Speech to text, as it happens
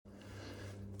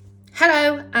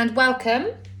Hello and welcome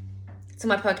to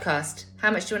my podcast. How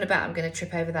much do you want to bet I'm going to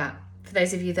trip over that? For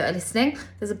those of you that are listening,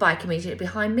 there's a bike immediately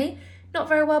behind me. Not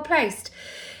very well placed.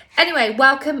 Anyway,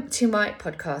 welcome to my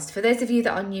podcast. For those of you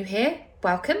that are new here,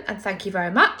 welcome and thank you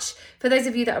very much. For those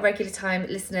of you that are regular time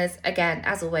listeners, again,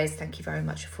 as always, thank you very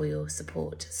much for your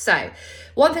support. So,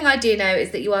 one thing I do know is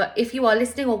that if you are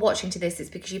listening or watching to this, it's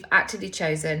because you've actively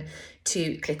chosen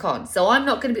to click on. So I'm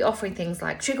not going to be offering things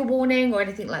like trigger warning or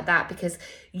anything like that, because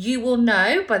you will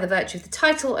know by the virtue of the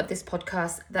title of this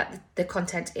podcast that the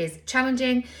content is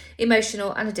challenging,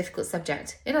 emotional, and a difficult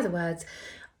subject. In other words,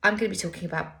 I'm going to be talking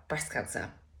about breast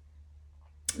cancer.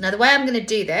 Now, the way I'm going to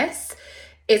do this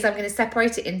is I'm going to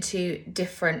separate it into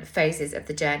different phases of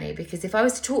the journey, because if I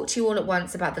was to talk to you all at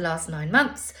once about the last 9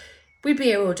 months, we'd be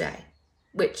here all day,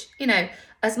 which, you know,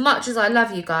 as much as I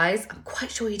love you guys, I'm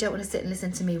quite sure you don't want to sit and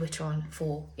listen to me witter on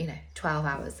for, 12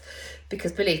 hours,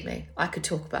 because believe me, I could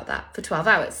talk about that for 12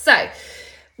 hours. So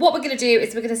what we're going to do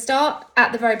is we're going to start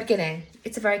at the very beginning.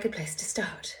 It's a very good place to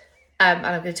start. And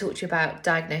I'm going to talk to you about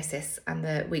diagnosis and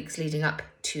the weeks leading up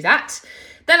to that.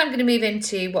 Then I'm going to move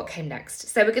into what came next.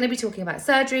 So we're going to be talking about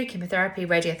surgery, chemotherapy,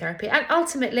 radiotherapy, and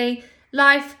ultimately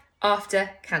life after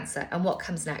cancer and what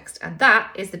comes next. And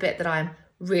that is the bit that I'm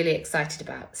really excited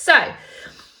about. So I'm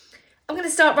going to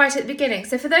start right at the beginning.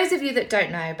 So for those of you that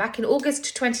don't know, back in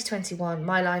August 2021,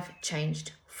 my life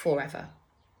changed forever.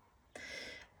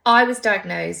 I was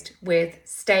diagnosed with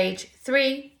stage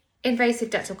 3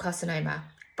 invasive ductal carcinoma,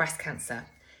 breast cancer.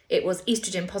 It was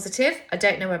estrogen positive. I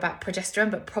don't know about progesterone,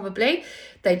 but probably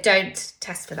they don't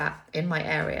test for that in my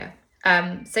area.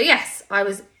 So yes, I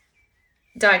was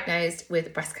diagnosed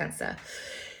with breast cancer.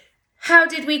 How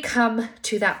did we come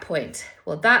to that point?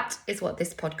 Well, that is what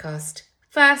this podcast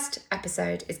first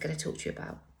episode is going to talk to you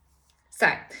about.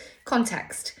 So,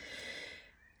 context.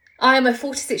 I am a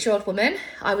 46-year-old woman.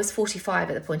 I was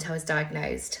 45 at the point I was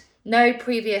diagnosed. No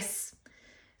previous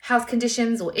health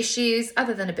conditions or issues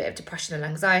other than a bit of depression and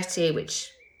anxiety, which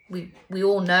we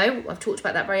all know. I've talked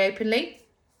about that very openly.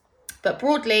 But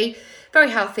broadly,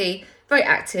 very healthy, very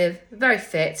active, very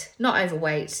fit, not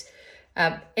overweight,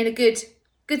 in a good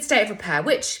state of repair,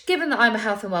 which, given that I'm a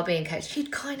health and wellbeing coach,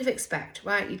 you'd kind of expect,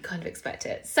 right? You'd kind of expect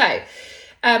it. So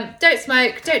don't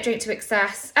smoke, don't drink to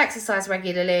excess, exercise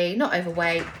regularly, not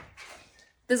overweight.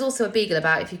 There's also a beagle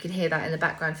about, if you can hear that in the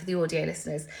background for the audio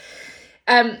listeners.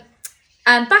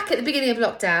 And back at the beginning of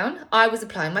lockdown, I was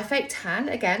applying my fake tan.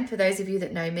 Again, for those of you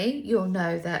that know me, you'll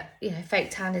know that, fake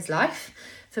tan is life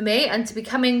for me. And to be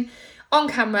coming on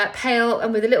camera, pale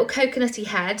and with a little coconutty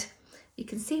head, you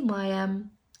can see my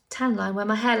tan line where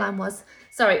my hairline was.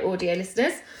 Sorry, audio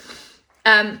listeners.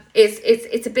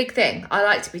 It's a big thing. I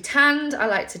like to be tanned. I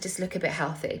like to just look a bit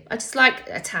healthy. I just like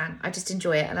a tan. I just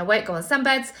enjoy it. And I won't go on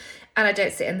sunbeds and I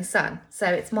don't sit in the sun. So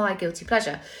it's my guilty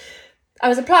pleasure. I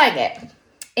was applying it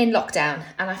in lockdown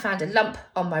and I found a lump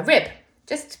on my rib,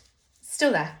 just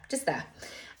there.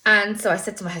 And so I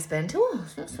said to my husband,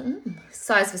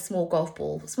 size of a small golf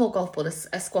ball,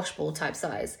 a squash ball type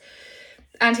size.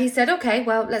 And he said, okay,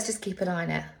 well, let's just keep an eye on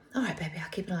it. All right, baby, I'll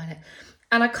keep an eye on it.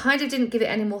 And I kind of didn't give it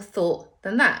any more thought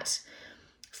than that.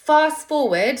 Fast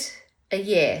forward a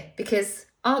year, because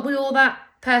aren't we all that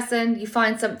person? You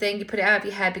find something, you put it out of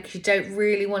your head because you don't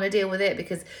really want to deal with it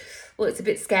because, well, it's a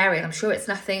bit scary and I'm sure it's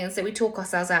nothing. And so we talk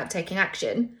ourselves out of taking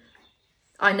action.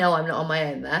 I know I'm not on my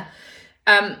own there.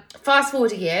 Fast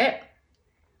forward a year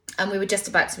and we were just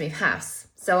about to move house.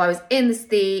 So I was in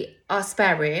our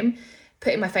spare room,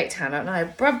 putting my fake tan on, and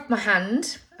I rubbed my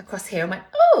hand across here and went,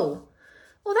 oh,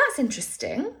 well, that's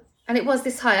interesting. And it was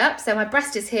this high up. So my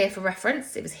breast is here for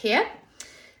reference. It was here.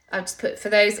 I'll just put, for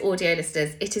those audio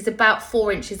listeners, it is about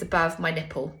 4 inches above my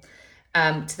nipple,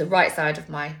 to the right side of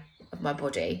my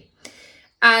body.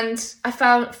 And I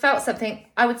felt something,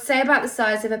 I would say about the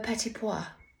size of a petit pois.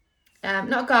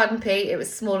 Not a garden pea, it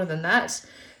was smaller than that.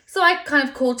 So I kind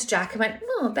of called to Jack and went,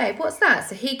 oh, babe, what's that?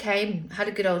 So he came, had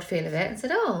a good old feel of it and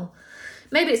said, oh,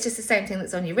 maybe it's just the same thing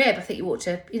that's on your rib. I think you ought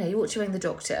to ring the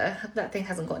doctor. That thing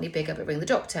hasn't got any bigger, but ring the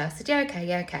doctor. I said, yeah,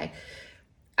 okay.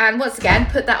 And once again,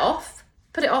 put it off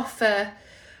for,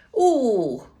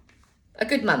 a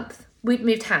good month. We'd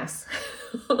moved house.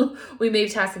 We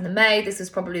moved house in the May. This was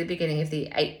probably the beginning of the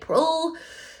April.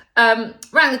 Rang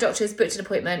the doctors, booked an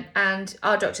appointment, and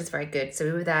our doctor's very good. So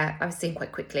we were there. I was seen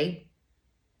quite quickly.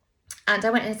 And I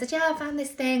went in and said, yeah, I found this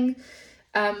thing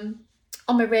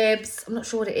on my ribs. I'm not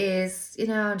sure what it is.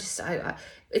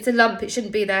 It's a lump. It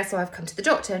shouldn't be there. So I've come to the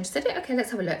doctor. And she said, yeah, okay,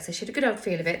 let's have a look. So she had a good old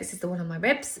feel of it. This is the one on my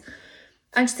ribs.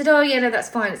 And she said, oh, yeah, no, that's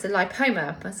fine. It's a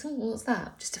lipoma. I said, what's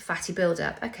that? Just a fatty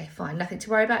buildup. Okay, fine. Nothing to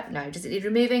worry about? No. Does it need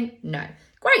removing? No.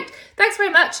 Great. Thanks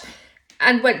very much.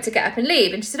 and went to get up and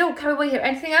leave. And she said, oh, Carrie, will you hear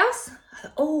anything else? I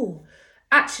thought, oh,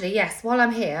 actually, yes, while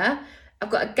I'm here, I've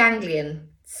got a ganglion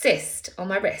cyst on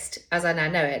my wrist, as I now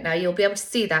know it. Now, you'll be able to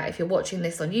see that if you're watching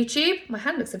this on YouTube. My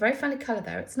hand looks a very funny colour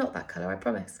there. It's not that colour, I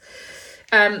promise.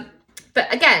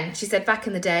 But again, she said, back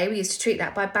in the day, we used to treat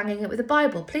that by banging it with a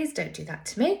Bible. Please don't do that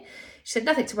to me. She said,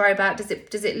 nothing to worry about. Does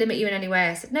it limit you in any way?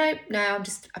 I said, no, I'm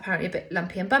just apparently a bit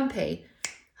lumpy and bumpy.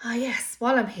 Ah, yes,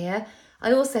 while I'm here,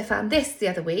 I also found this the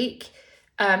other week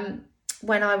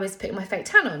when I was putting my fake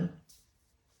tan on.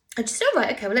 And she said, all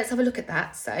right, okay, well, let's have a look at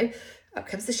that. So up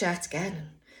comes the shirt again and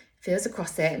feels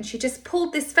across it. And she just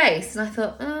pulled this face. And I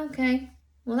thought, oh, okay,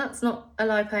 well, that's not a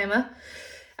lipoma.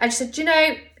 And she said, do you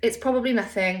know, it's probably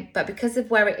nothing, but because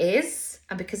of where it is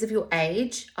and because of your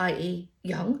age, i.e.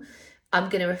 young, I'm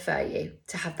going to refer you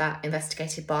to have that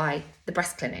investigated by the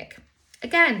breast clinic.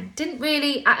 Again, didn't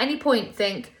really at any point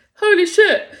think, holy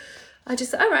shit. I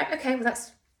just said, all right, okay, well,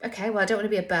 that's okay. Well, I don't want to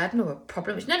be a burden or a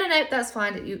problem. No, that's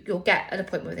fine. You'll get an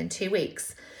appointment within 2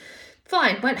 weeks.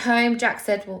 Fine, went home. Jack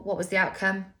said, well, what was the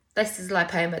outcome? This is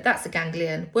lipoma, that's a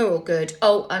ganglion, we're all good.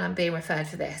 Oh, and I'm being referred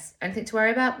for this. Anything to worry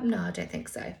about? No, I don't think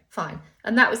so. Fine.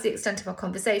 And that was the extent of our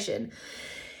conversation.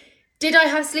 Did I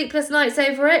have sleepless nights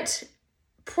over it?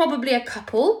 Probably a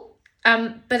couple.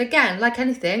 But again, like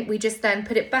anything, we just then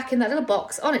put it back in that little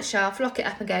box on its shelf, lock it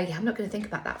up and go, yeah, I'm not going to think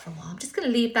about that for a while. I'm just going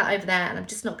to leave that over there and I'm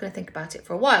just not going to think about it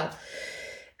for a while.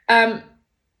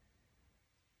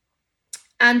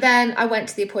 And then I went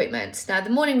to the appointment. Now,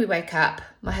 the morning we woke up,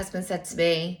 my husband said to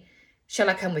me, shall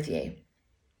I come with you?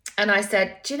 And I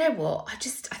said, do you know what? I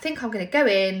think I'm going to go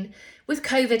in with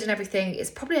COVID and everything. It's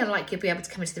probably unlikely you'll be able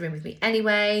to come into the room with me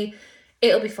anyway.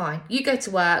 It'll be fine. You go to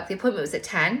work. The appointment was at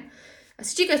 10. I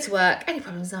said, you go to work. Any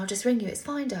problems, I'll just ring you. It's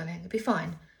fine, darling. It'll be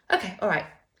fine. Okay, all right.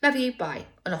 Love you. Bye.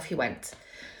 And off he went.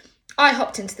 I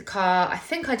hopped into the car. I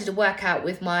think I did a workout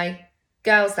with my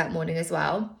girls that morning as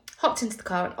well. Hopped into the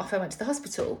car and off I went to the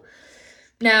hospital.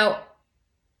 Now,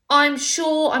 I'm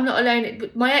sure I'm not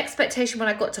alone. My expectation when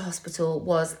I got to hospital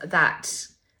was that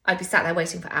I'd be sat there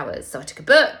waiting for hours. So I took a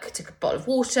book, took a bottle of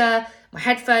water, my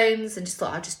headphones, and just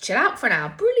thought I'd just chill out for an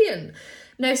hour. Brilliant.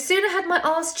 No sooner had my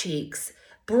arse cheeks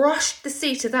brushed the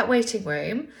seat of that waiting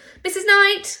room. Mrs.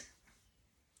 Knight.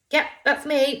 Yep, that's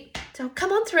me. So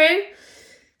come on through.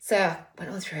 So I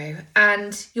went on through,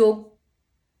 and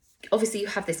obviously you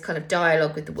have this kind of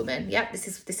dialogue with the woman. Yep, this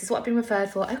is what I've been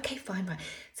referred for. Okay, fine, right.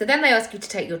 So then they ask you to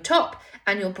take your top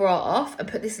and your bra off and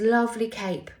put this lovely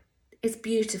cape. It's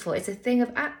beautiful. It's a thing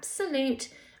of absolute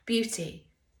beauty.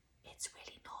 It's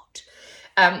really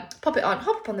not. Pop it on,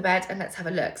 hop up on the bed and let's have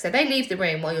a look. So they leave the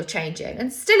room while you're changing.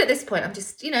 And still at this point, I'm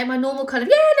just, my normal kind of,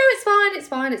 yeah, no, it's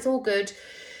fine, it's all good.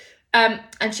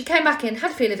 And she came back in, had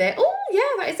a feel of it. Oh, yeah,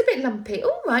 right, it's a bit lumpy.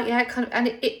 Oh, right, yeah, kind of. And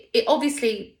it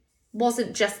obviously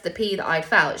wasn't just the pee that I'd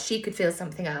felt. She could feel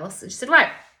something else. And she said, right,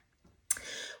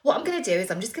 what I'm going to do is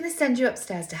I'm just going to send you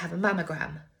upstairs to have a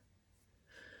mammogram.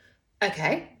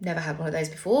 Okay, never had one of those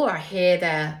before. I hear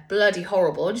they're bloody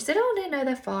horrible. And she said, oh, no,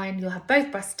 they're fine. You'll have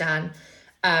both breasts done.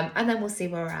 And then we'll see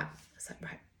where we're at. I was like,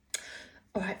 right.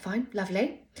 All right, fine,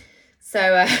 lovely.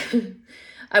 So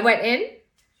I went in,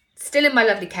 still in my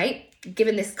lovely cape,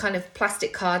 given this kind of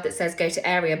plastic card that says go to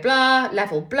area blah,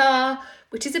 level blah,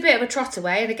 which is a bit of a trot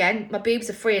away. And again, my boobs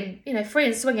are free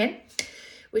and swinging,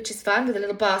 which is fun, with a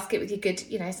little basket with your good,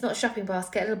 it's not a shopping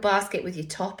basket, a little basket with your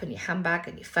top and your handbag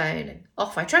and your phone, and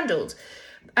off I trundled.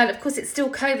 And of course, it's still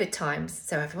COVID times,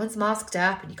 so everyone's masked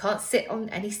up and you can't sit on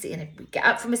any seat. And if you get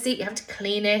up from a seat, you have to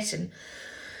clean it, and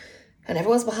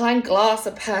everyone's behind glass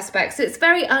and perspex. So it's a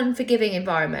very unforgiving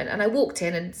environment. And I walked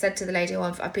in and said to the lady,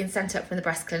 I've been sent up from the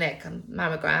breast clinic,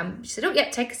 mammogram. She said, oh, yeah,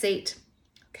 take a seat.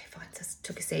 Okay, fine, so I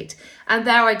took a seat. And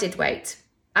there I did wait.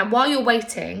 And while you're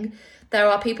waiting, there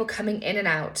are people coming in and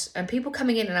out,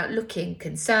 looking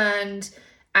concerned,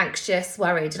 anxious,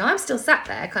 worried. And I'm still sat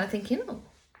there kind of thinking, I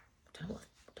don't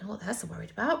know what they're so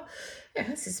worried about. Yeah,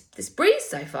 this breeze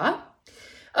so far.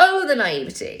 Oh, the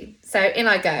naivety. So in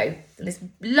I go. And this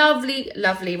lovely,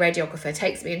 lovely radiographer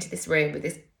takes me into this room with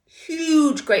this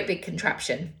huge, great big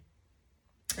contraption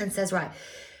and says, right,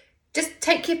 just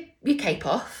take your cape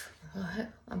off. Oh,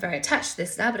 I'm very attached to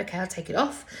this now, but okay, I'll take it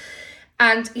off.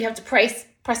 And you have to press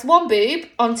one boob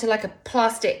onto like a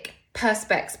plastic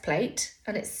perspex plate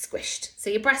and it's squished. So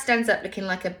your breast ends up looking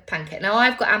like a pancake. Now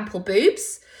I've got ample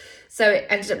boobs, so it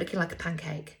ended up looking like a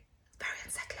pancake. Very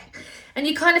unsettling. And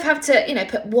you kind of have to,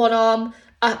 put one arm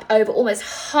up over, almost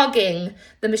hugging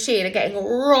the machine and getting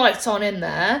right on in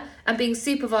there and being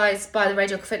supervised by the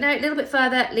radiographer. No, a little bit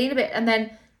further, lean a bit, and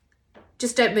then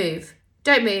just don't move.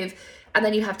 Don't move. And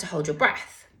then you have to hold your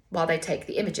breath while they take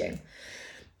the imaging.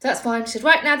 So that's fine. She said,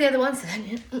 right, now the other one. So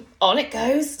then on it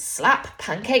goes, slap,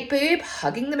 pancake boob,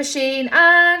 hugging the machine,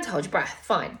 and hold your breath.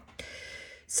 Fine.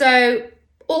 So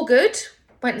all good.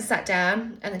 Went and sat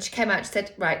down, and then she came out and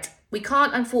said, right, we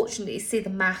can't unfortunately see the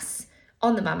mass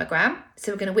on the mammogram,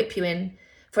 so we're going to whip you in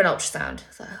for an ultrasound. I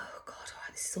was like, oh God, all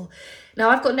right, this is all. Now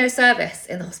I've got no service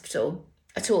in the hospital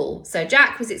at all. So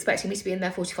Jack was expecting me to be in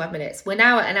there 45 minutes. We're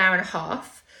now at an hour and a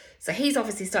half. So he's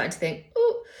obviously starting to think,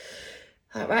 oh,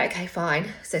 right, okay, fine.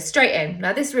 So straight in.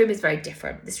 Now this room is very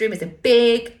different. This room is a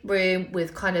big room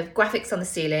with kind of graphics on the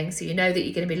ceiling, so you know that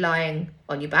you're going to be lying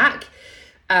on your back.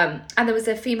 And there was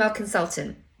a female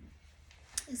consultant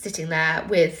sitting there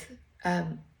with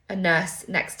a nurse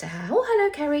next to her. Oh,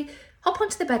 hello, Kerry. Hop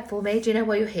onto the bed for me. Do you know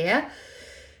why you're here?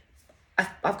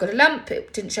 I've got a lump.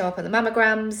 It didn't show up on the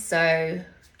mammograms. So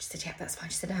she said, yeah, that's fine.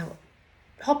 She said, now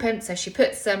hop in. So she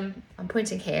put some, I'm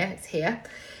pointing here, it's here.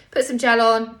 Put some gel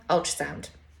on, ultrasound.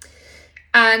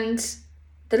 And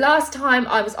the last time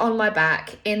I was on my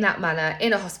back in that manner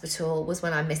in a hospital was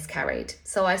when I miscarried.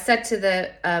 So I said to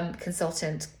the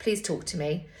consultant, please talk to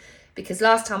me, because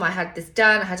last time I had this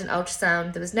done, I had an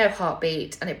ultrasound, there was no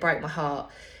heartbeat, and it broke my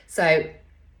heart. So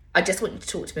I just want you to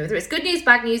talk to me. Whether it's good news,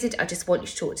 bad news, I just want you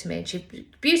to talk to me. And she's a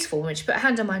beautiful woman. She put her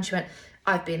hand on mine, she went,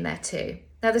 I've been there too.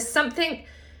 Now there's something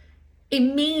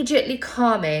immediately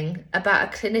calming about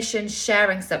a clinician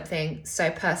sharing something so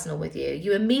personal with you.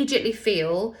 You immediately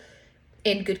feel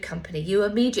in good company. You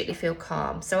immediately feel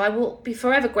calm. So I will be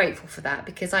forever grateful for that,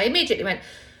 because I immediately went,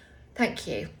 thank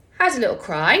you. Had a little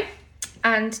cry,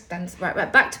 and then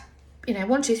right back to,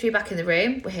 1, 2, 3 back in the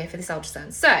room. We're here for this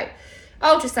ultrasound. So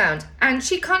ultrasound, and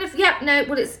she kind of,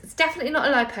 it's definitely not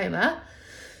a lipoma.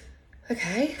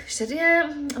 Okay. She said, yeah,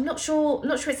 I'm not sure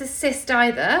it's a cyst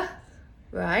either.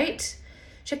 Right.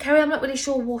 She said, Kerry, I'm not really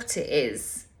sure what it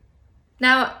is.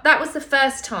 Now, that was the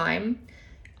first time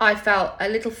I felt a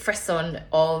little frisson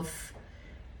of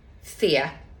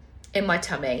fear in my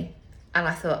tummy. And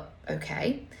I thought,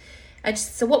 okay. And she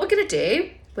said, so what we're going to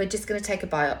do, we're just going to take a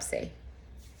biopsy.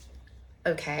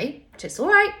 Okay. It's all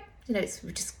right.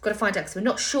 We just got to find out, because we're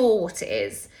not sure what it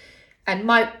is. And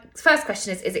my first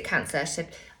question is it cancer? She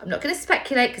said, I'm not going to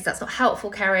speculate, because that's not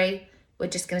helpful, Kerry. We're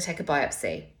just going to take a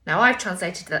biopsy. Now, I've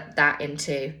translated that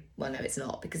into, well, no, it's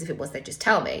not, because if it was, they'd just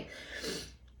tell me.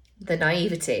 The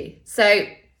naivety. So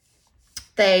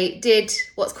they did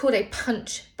what's called a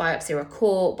punch biopsy or a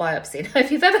core biopsy. Now,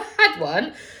 if you've ever had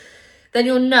one, then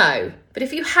you'll know. But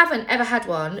if you haven't ever had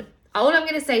one, all I'm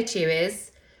going to say to you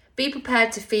is be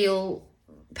prepared to feel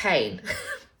pain.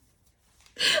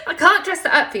 I can't dress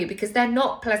that up for you, because they're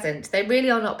not pleasant. They really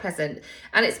are not pleasant.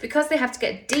 And it's because they have to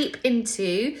get deep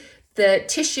into the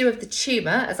tissue of the tumour,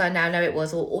 as I now know it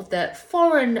was, or the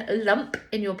foreign lump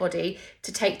in your body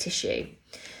to take tissue.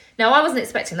 Now, I wasn't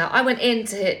expecting that. I went in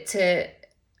to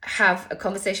have a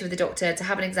conversation with the doctor, to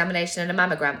have an examination and a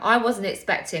mammogram. I wasn't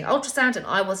expecting ultrasound, and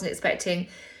I wasn't expecting,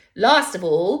 last of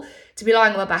all, to be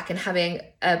lying on my back and having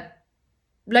a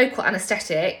local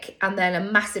anaesthetic and then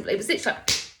a massive, it was literally like,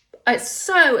 it's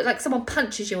so like someone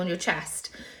punches you on your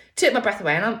chest. Took my breath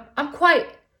away, and I'm quite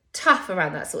tough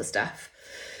around that sort of stuff.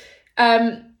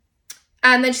 And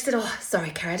then she said, oh,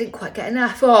 sorry, Kerry, I didn't quite get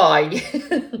enough. Oh,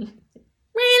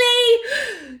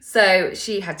 really? So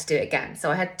she had to do it again.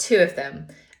 So I had 2 of them,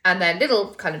 and then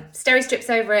little kind of steri strips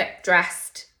over it,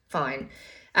 dressed, fine.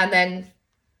 And then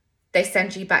they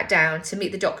send you back down to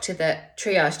meet the doctor that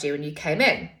triaged you when you came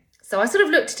in. So I sort of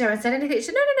looked at her and said anything. She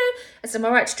said, no. I said, am I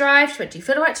right to drive? She went, do you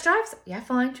feel all right to drive? I said, yeah,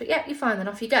 fine. She went, yeah, you're fine. Then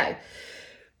off you go.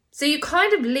 So you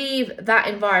kind of leave that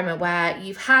environment where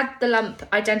you've had the lump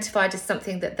identified as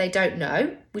something that they don't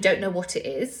know. We don't know what it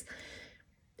is.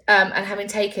 And having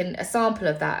taken a sample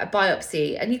of that, a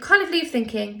biopsy, and you kind of leave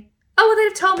thinking, oh, well, they'd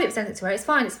have told me it was anything to her. It's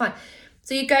fine.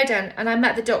 So you go down, and I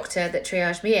met the doctor that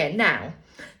triaged me in. Now,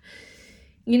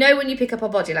 you know when you pick up our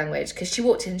body language, because she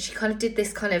walked in and she kind of did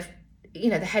this kind of,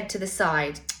 the head to the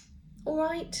side. All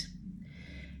right.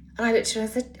 And I looked at her and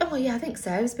I said, oh, yeah, I think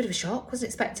so. It was a bit of a shock. Wasn't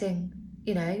expecting,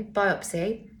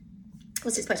 biopsy.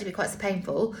 Wasn't expecting to be quite so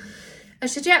painful. And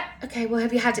she said, yeah, okay, well,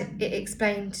 have you had it? It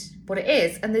explained what it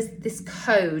is. And there's this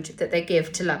code that they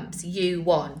give to lumps,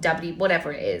 U1, W,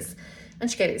 whatever it is.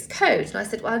 And she gave it this code. And I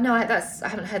said, well, no, I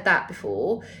haven't heard that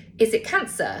before. Is it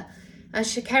cancer? And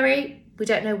she said, Kerry, we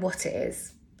don't know what it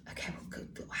is. Okay,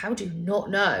 well, how do you not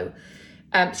know?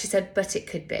 She said, but it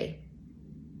could be.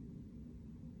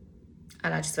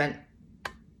 And I just went,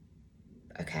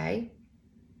 okay,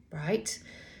 right.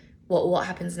 What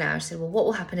happens now? She said, well, what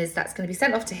will happen is that's going to be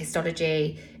sent off to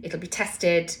histology. It'll be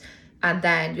tested. And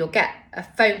then you'll get a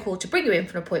phone call to bring you in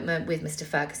for an appointment with Mr.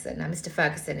 Ferguson. Now, Mr.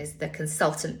 Ferguson is the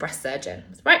consultant breast surgeon,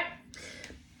 right?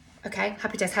 Okay,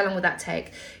 happy days. How long will that take?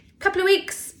 A couple of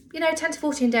weeks, 10 to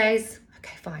 14 days.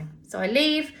 Okay, fine. So I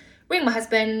leave, ring my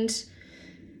husband.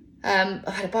 I've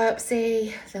had a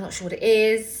biopsy. They're not sure what it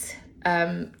is.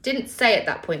 Didn't say at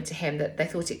that point to him that they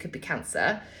thought it could be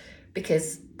cancer,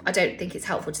 because I don't think it's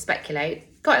helpful to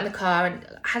speculate. Got in the car and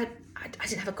I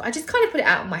just kind of put it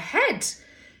out of my head.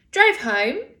 Drove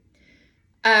home.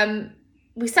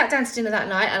 We sat down to dinner that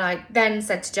night, and I then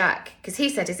said to Jack, because he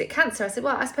said, is it cancer? I said,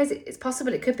 well, I suppose it's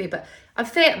possible it could be, but I'm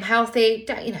fit, I'm healthy.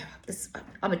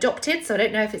 I'm adopted, so I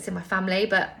don't know if it's in my family,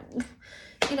 but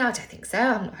I don't think so.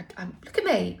 I'm look at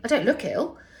me. I don't look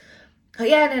ill. Oh,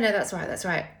 yeah, no, that's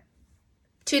right.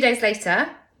 2 days later,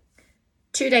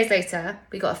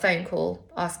 we got a phone call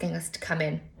asking us to come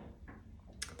in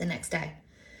the next day.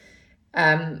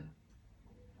 And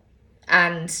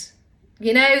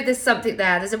there's something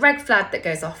there. There's a red flag that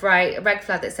goes off, right? A red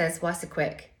flag that says, why so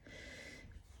quick?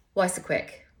 Why so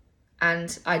quick?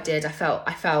 And I did. I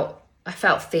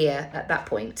felt fear at that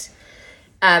point.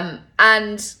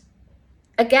 And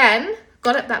again,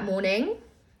 got up that morning.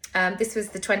 This was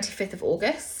the 25th of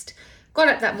August. Got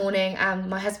up that morning and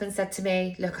my husband said to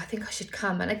me, look, I think I should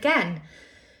come. And again,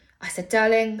 I said,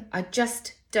 darling, I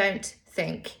just don't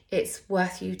think it's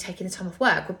worth you taking the time off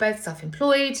work. We're both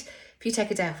self-employed. If you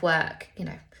take a day off work,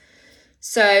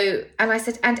 So, and I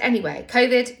said, and anyway,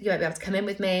 COVID, you won't be able to come in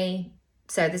with me.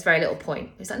 So there's very little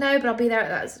point. He's like, no, but I'll be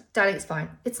there. Darling, it's fine.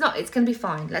 It's not, it's going to be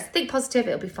fine. Let's think positive.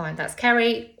 It'll be fine. That's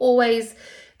Kerry, always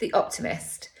the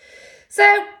optimist.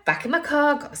 So back in my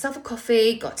car, got myself a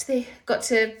coffee, got to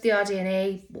the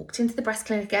RD&E, walked into the breast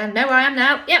clinic again. Know where I am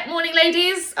now. Yep, morning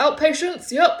ladies, outpatients,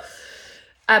 yep.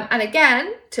 And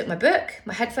again, took my book,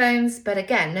 my headphones, but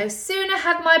again, no sooner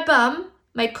had my bum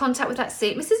made contact with that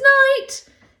seat, Mrs. Knight,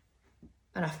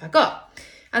 and off I got.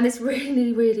 And this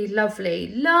really, really lovely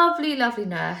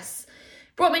nurse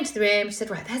brought me into the room. She said,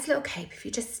 right, there's a little cape. If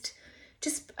you just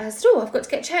I said, oh, I've got to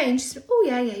get changed. She said, oh,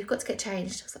 yeah, you've got to get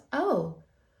changed. I was like, oh.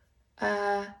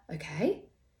 Okay,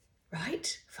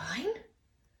 right, fine,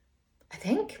 I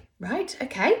think, right,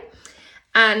 okay.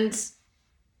 And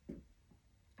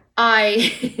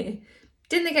I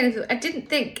didn't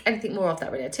think anything more of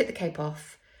that really. I took the cape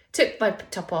off, took my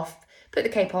top off, put the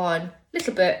cape on,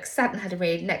 little book, sat and had a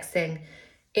read. Next thing,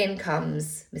 in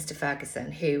comes Mr.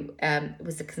 Ferguson, who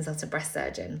was a consultant breast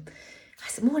surgeon. I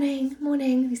said,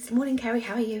 morning. He said, morning, Kerry,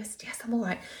 how are you? I said, yes, I'm all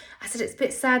right. I said, it's a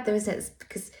bit sad though, isn't it? It's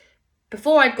because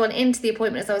before I'd gone into the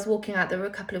appointment, as I was walking out, there were a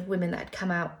couple of women that had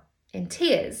come out in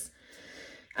tears,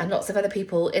 and lots of other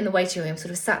people in the waiting room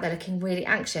sort of sat there looking really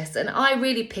anxious. And I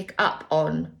really pick up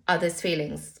on others'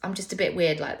 feelings. I'm just a bit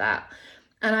weird like that.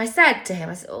 And I said to him,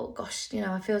 I said, oh gosh,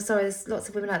 I feel sorry. There's lots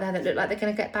of women out there that look like they're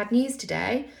going to get bad news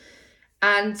today.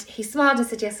 And he smiled and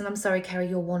said, yes, and I'm sorry, Kerry,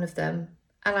 you're one of them.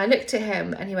 And I looked at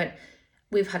him and he went,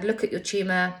 we've had a look at your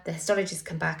tumour. The histologist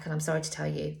come back and I'm sorry to tell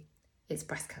you, it's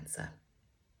breast cancer.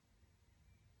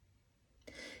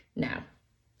 Now,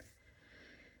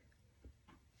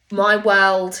 my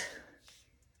world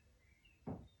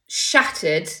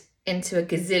shattered into a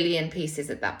gazillion pieces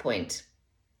at that point.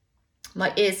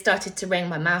 My ears started to ring,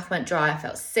 my mouth went dry, I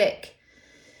felt sick.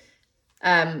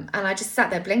 And I just sat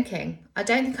there blinking. I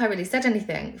don't think I really said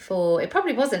anything it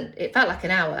felt like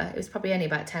an hour. It was probably only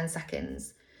about 10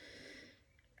 seconds.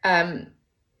 And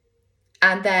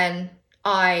then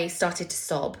I started to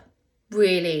sob,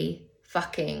 really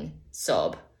fucking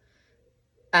sob.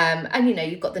 And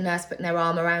you've got the nurse putting their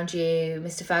arm around you.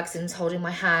 Mr. Ferguson's holding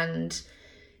my hand,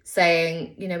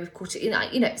 saying, we've caught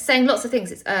it, saying lots of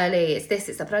things. It's early, it's this,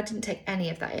 it's that, but I didn't take any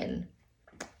of that in.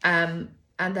 And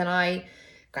then I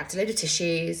grabbed a load of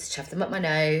tissues, shoved them up my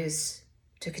nose,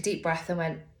 took a deep breath and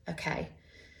went, okay,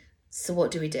 so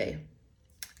what do we do?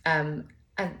 And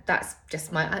that's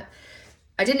just I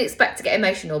didn't expect to get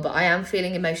emotional, but I am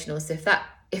feeling emotional. So if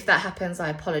that happens, I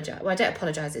apologise. Well, I don't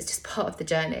apologise, it's just part of the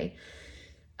journey.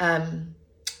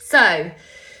 So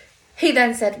he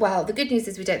then said, well, the good news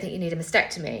is we don't think you need a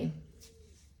mastectomy.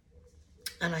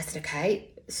 And I said, okay,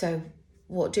 so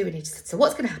what do we need to do? So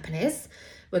what's going to happen is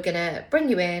we're going to bring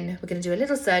you in, we're going to do a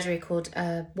little surgery called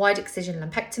a wide excision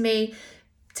lumpectomy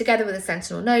together with a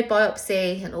sentinel node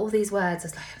biopsy and all these words. I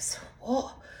was like, so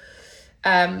what?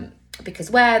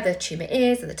 Because where the tumour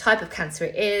is and the type of cancer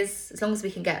it is, as long as we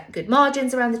can get good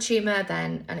margins around the tumour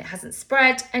and it hasn't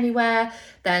spread anywhere,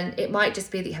 then it might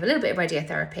just be that you have a little bit of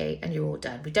radiotherapy and you're all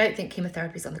done. We don't think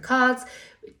chemotherapy is on the cards.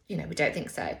 We don't think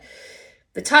so.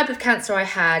 The type of cancer I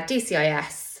had,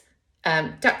 DCIS,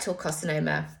 ductal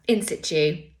carcinoma, in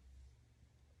situ,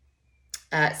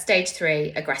 stage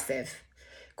 3, aggressive,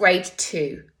 grade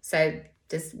 2. So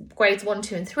there's grades 1,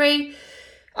 2 and 3.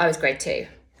 I was grade 2,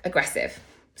 aggressive.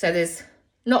 So there's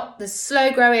Not the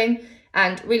slow growing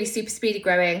and really super speedy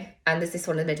growing, and there's this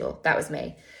one in the middle. That was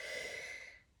me.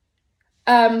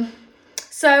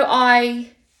 So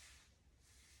I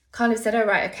kind of said, oh,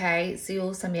 right, okay, so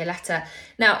you'll send me a letter.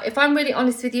 Now, if I'm really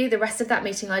honest with you, the rest of that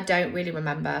meeting, I don't really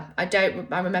remember. I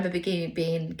remember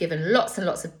being given lots and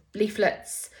lots of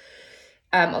leaflets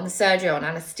on the surgery, on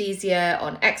anaesthesia,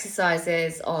 on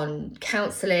exercises, on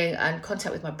counselling, and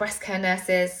contact with my breast care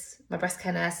nurses. My breast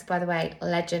care nurse, by the way,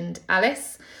 legend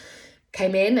Alice,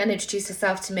 came in and introduced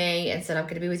herself to me and said, I'm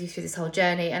going to be with you through this whole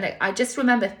journey. And I just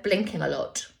remember blinking a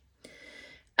lot.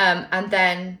 And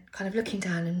then kind of looking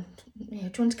down and, do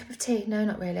you want a cup of tea? No,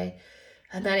 not really.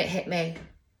 And then it hit me.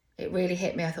 It really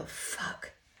hit me. I thought,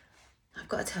 fuck, I've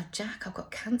got to tell Jack I've got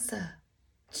cancer.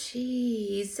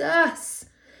 Jesus.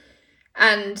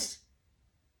 And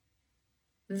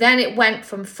then it went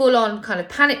from full on kind of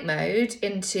panic mode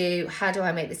into, how do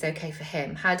I make this okay for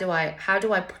him? How do I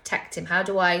protect him? How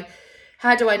do I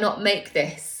not make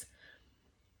this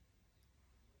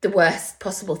the worst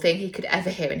possible thing he could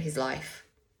ever hear in his life?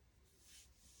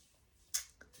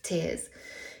 Tears.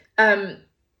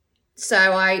 So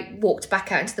I walked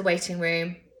back out into the waiting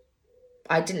room.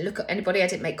 I didn't look at anybody. I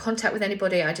didn't make contact with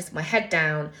anybody. I just put my head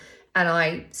down and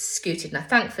I scooted. Now,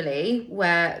 thankfully,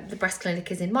 where the breast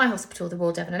clinic is in my hospital, the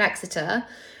Royal Devon and Exeter,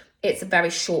 it's a very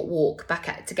short walk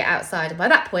back to get outside. And by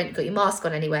that point, you've got your mask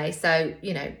on anyway. So,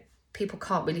 people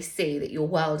can't really see that your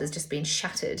world has just been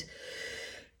shattered.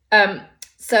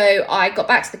 So I got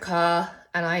back to the car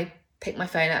and I picked my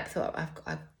phone up, thought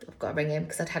I've got to ring him,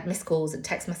 because I'd had missed calls and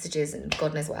text messages and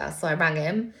God knows what else. So I rang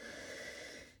him.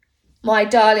 My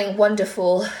darling,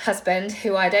 wonderful husband,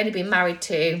 who I'd only been married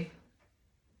to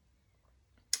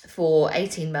for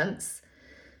 18 months.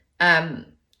 And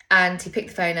he picked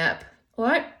the phone up. All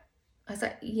right. I was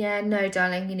like, yeah, no,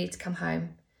 darling, you need to come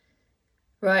home.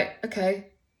 Right, okay.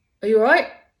 Are you all right?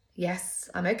 Yes,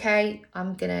 I'm okay.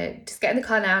 I'm going to just get in the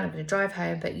car now and I'm going to drive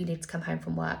home, but you need to come home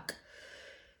from work.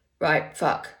 Right,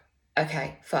 fuck.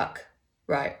 Okay, fuck.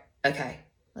 Right, okay.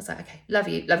 I was like, okay, love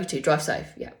you too. Drive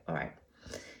safe. Yeah, all right.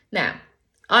 Now,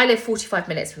 I live 45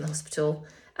 minutes from the hospital,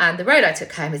 and the road I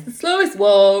took home is the slowest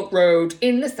road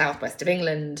in the southwest of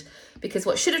England, because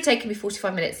what should have taken me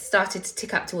 45 minutes started to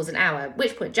tick up towards an hour, at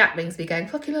which point Jack rings me going,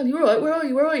 fucking hell, you're all right, where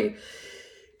are you?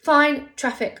 Fine,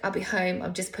 traffic, I'll be home.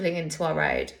 I'm just pulling into our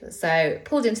road. So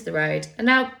pulled into the road, and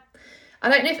now I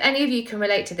don't know if any of you can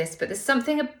relate to this, but there's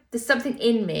something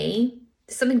in me,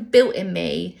 there's something built in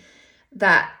me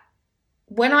that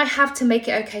when I have to make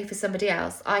it okay for somebody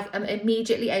else, I am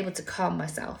immediately able to calm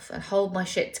myself and hold my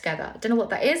shit together. I don't know what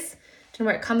that is. I don't know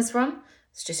where it comes from.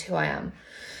 It's just who I am.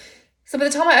 So by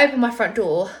the time I opened my front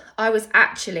door, I was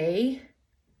actually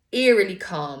eerily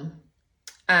calm.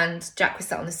 And Jack was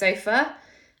sat on the sofa,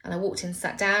 and I walked in,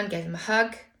 sat down, gave him a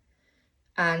hug,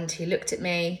 and he looked at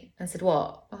me and said,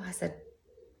 what? Oh, I said,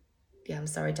 yeah, I'm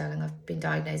sorry, darling, I've been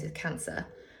diagnosed with cancer,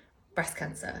 breast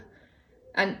cancer.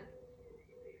 And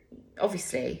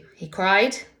obviously he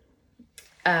cried,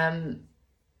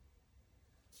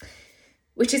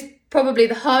 which is probably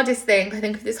the hardest thing, I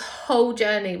think, of this whole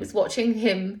journey, was watching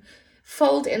him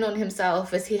fold in on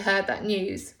himself as he heard that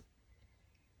news.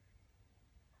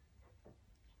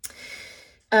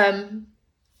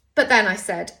 But then I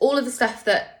said, all of the stuff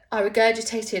that I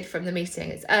regurgitated from the meeting,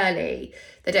 it's early,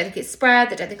 they don't think it's spread,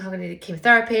 they don't think I'm going to need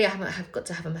chemotherapy, I've got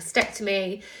to have a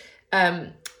mastectomy.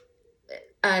 And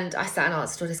I sat and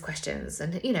answered all his questions.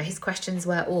 And, his questions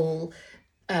were all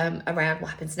around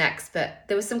what happens next. But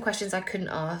there were some questions I couldn't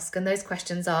ask. And those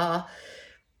questions are,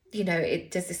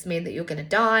 does this mean that you're going to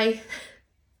die?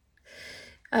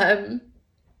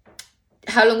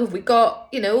 How long have we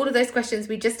got? All of those questions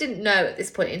we just didn't know at this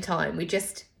point in time. We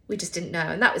just didn't know.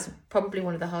 And that was probably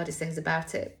one of the hardest things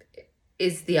about it,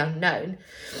 is the unknown.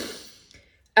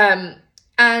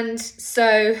 And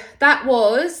so that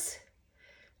was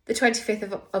the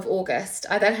 25th of August.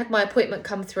 I then had my appointment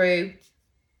come through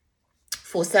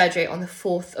for surgery on the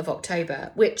 4th of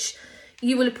October, which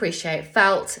you will appreciate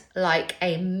felt like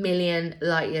a million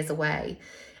light years away.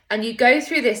 And you go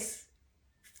through this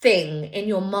thing in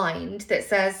your mind that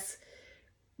says,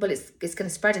 well, it's going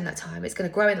to spread in that time. It's going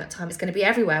to grow in that time. It's going to be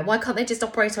everywhere. Why can't they just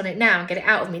operate on it now and get it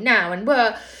out of me now?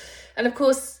 And of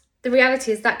course, the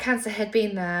reality is that cancer had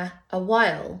been there a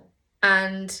while,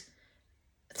 and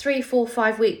 3, 4,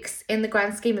 5 weeks in the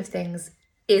grand scheme of things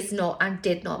is not and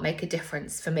did not make a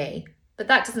difference for me. But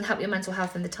that doesn't help your mental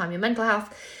health in the time. Your mental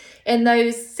health in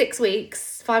those 6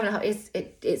 weeks, 5.5,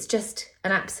 it's just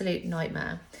an absolute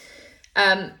nightmare.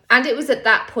 And it was at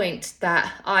that point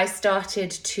that I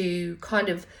started to kind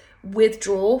of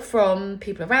withdraw from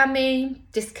people around me,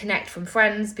 disconnect from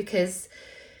friends, because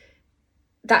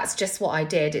that's just what I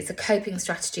did. It's a coping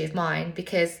strategy of mine,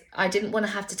 because I didn't want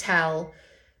to have to tell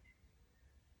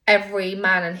every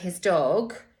man and his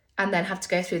dog and then have to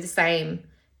go through the same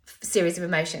series of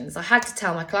emotions. I had to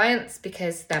tell my clients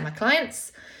because they're my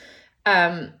clients,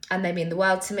 and they mean the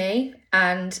world to me.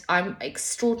 And I'm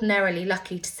extraordinarily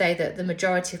lucky to say that the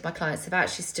majority of my clients have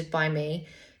actually stood by me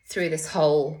through this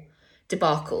whole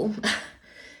debacle,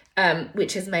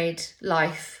 which has made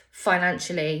life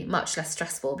financially much less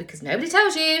stressful, because nobody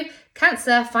tells you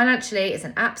cancer financially is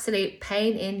an absolute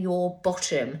pain in your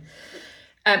bottom.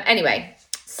 Anyway,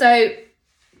 so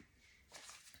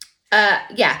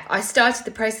I started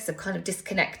the process of kind of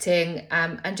disconnecting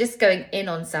and just going in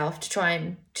on self to try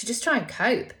and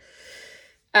cope.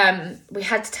 We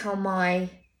had to tell my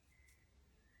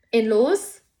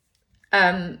in-laws.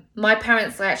 My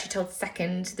parents I actually told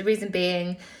second. The reason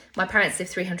being, my parents live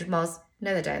 300 miles.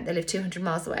 No, they don't. They live 200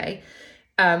 miles away.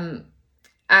 And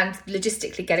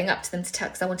logistically getting up to them to tell,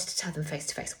 because I wanted to tell them face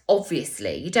to face.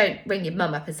 Obviously, you don't ring your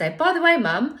mum up and say, by the way,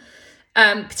 mum,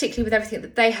 particularly with everything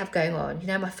that they have going on. You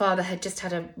know, my father had just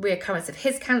had a reoccurrence of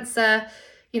his cancer.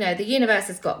 You know, the universe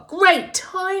has got great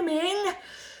timing.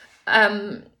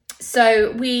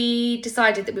 So we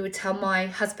decided that we would tell my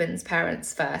husband's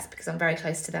parents first, because I'm very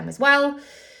close to them as well.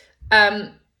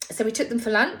 So we took them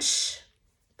for lunch,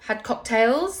 had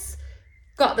cocktails,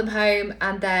 got them home,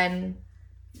 and then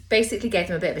basically gave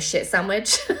them a bit of a shit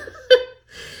sandwich.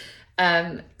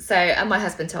 And my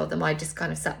husband told them. I just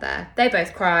kind of sat there. They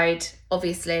both cried,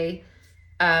 obviously,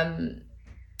 and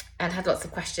had lots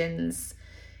of questions.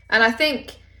 And I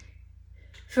think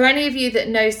for any of you that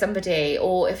know somebody,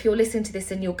 or if you're listening to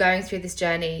this and you're going through this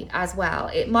journey as well,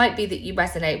 it might be that you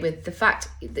resonate with the fact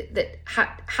that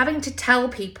having to tell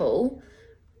people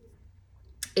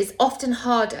is often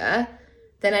harder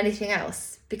than anything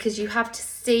else, because you have to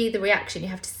see the reaction, you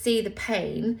have to see the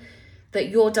pain that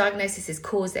your diagnosis is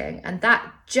causing. And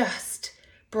that just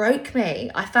broke me.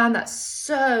 I found that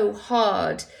so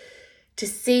hard to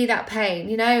see that pain,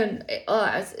 you know, and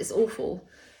it's awful.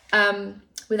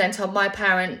 We then told my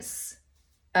parents.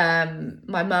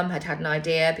 My mum had an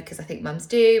idea, because I think mums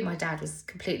do. My dad was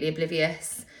completely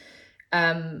oblivious.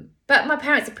 But my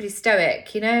parents are pretty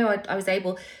stoic, you know. I was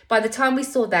able, by the time we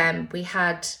saw them, we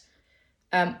had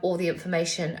all the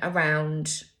information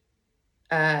around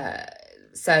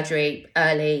surgery,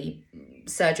 early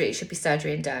surgery. It should be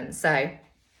surgery and done. So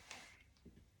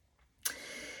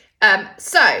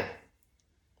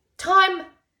time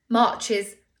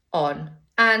marches on,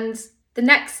 and the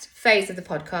next phase of the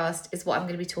podcast is what I'm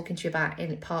going to be talking to you about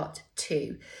in part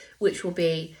 2, which will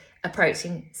be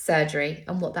approaching surgery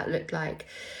and what that looked like.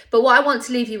 But what I want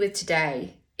to leave you with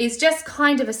today is just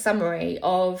kind of a summary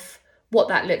of what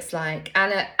that looks like.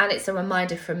 And it's a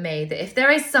reminder from me that if there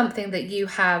is something that you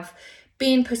have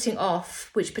been putting off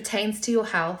which pertains to your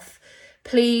health,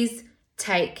 please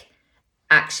take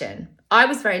action. I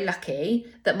was very lucky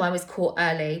that mine was caught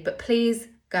early, but please,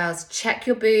 girls, check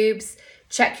your boobs,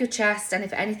 check your chest, and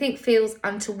if anything feels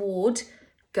untoward,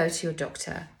 go to your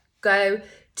doctor. Go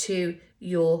to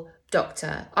your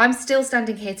doctor. I'm still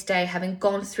standing here today having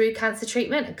gone through cancer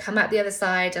treatment and come out the other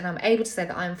side, and I'm able to say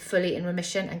that I'm fully in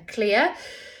remission and clear.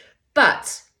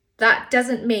 But that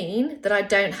doesn't mean that I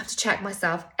don't have to check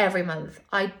myself every month.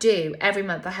 I do every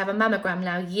month. I have a mammogram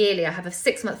now yearly. I have a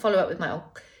 6-month follow-up with my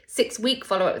 6-week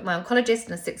follow-up with my oncologist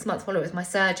and a 6-month follow-up with my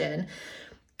surgeon.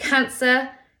 Cancer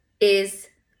is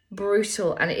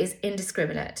brutal and it is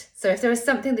indiscriminate. So if there is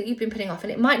something that you've been putting off,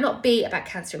 and it might not be about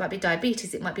cancer, it might be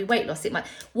diabetes, it might be weight loss, it might,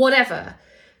 whatever,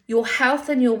 your health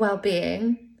and your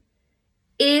well-being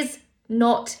is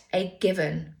not a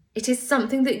given. It is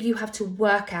something that you have to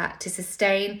work at, to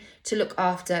sustain, to look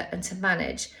after, and to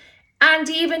manage. And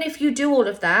even if you do all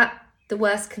of that, the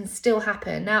worst can still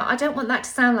happen. Now, I don't want that to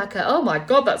sound like oh my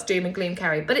God, that's doom and gloom,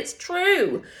 Carrie, but it's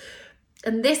true.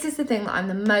 And this is the thing that I'm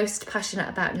the most passionate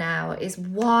about now, is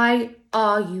why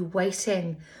are you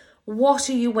waiting? What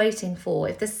are you waiting for?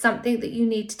 If there's something that you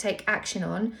need to take action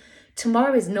on,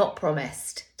 tomorrow is not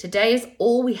promised. Today is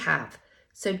all we have.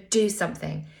 So do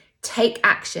something. Take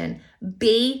action.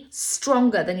 Be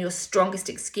stronger than your strongest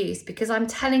excuse, because I'm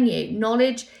telling you,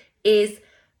 knowledge is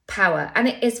power, and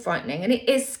it is frightening and it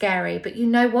is scary. But you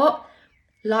know what?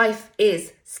 Life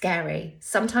is scary.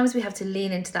 Sometimes we have to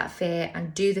lean into that fear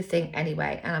and do the thing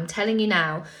anyway. And I'm telling you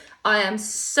now, I am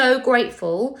so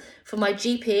grateful for my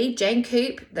GP, Jane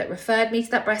Coop, that referred me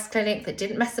to that breast clinic, that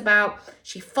didn't mess about.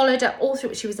 She followed up all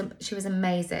through. She was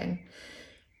amazing.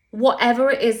 Whatever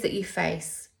it is that you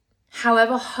face,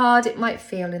 however hard it might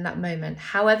feel in that moment,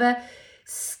 however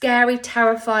scary,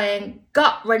 terrifying,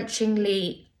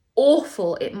 gut-wrenchingly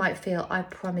awful it might feel, I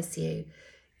promise you,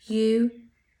 you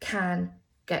can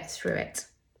get through it.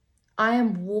 I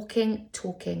am walking,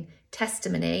 talking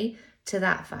testimony to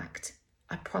that fact.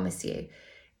 I promise you.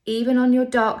 Even on your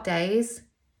dark days,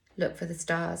 look for the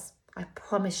stars. I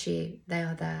promise you they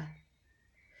are there.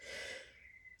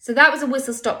 So that was a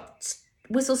whistle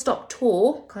stop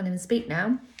tour, can't even speak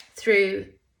now, through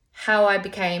how I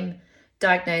became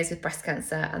diagnosed with breast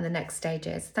cancer and the next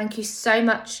stages. Thank you so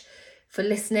much for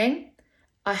listening.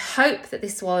 I hope that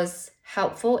this was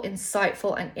helpful,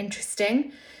 insightful and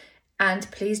interesting. And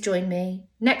please join me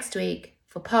next week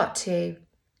for part 2,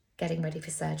 getting ready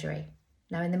for surgery.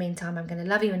 Now, in the meantime, I'm going to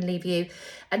love you and leave you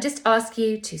and just ask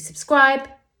you to subscribe,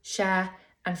 share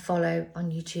and follow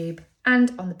on YouTube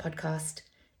and on the podcast.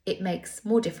 It makes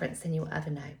more difference than you'll ever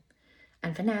know.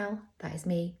 And for now, that is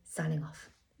me signing off.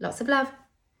 Lots of love.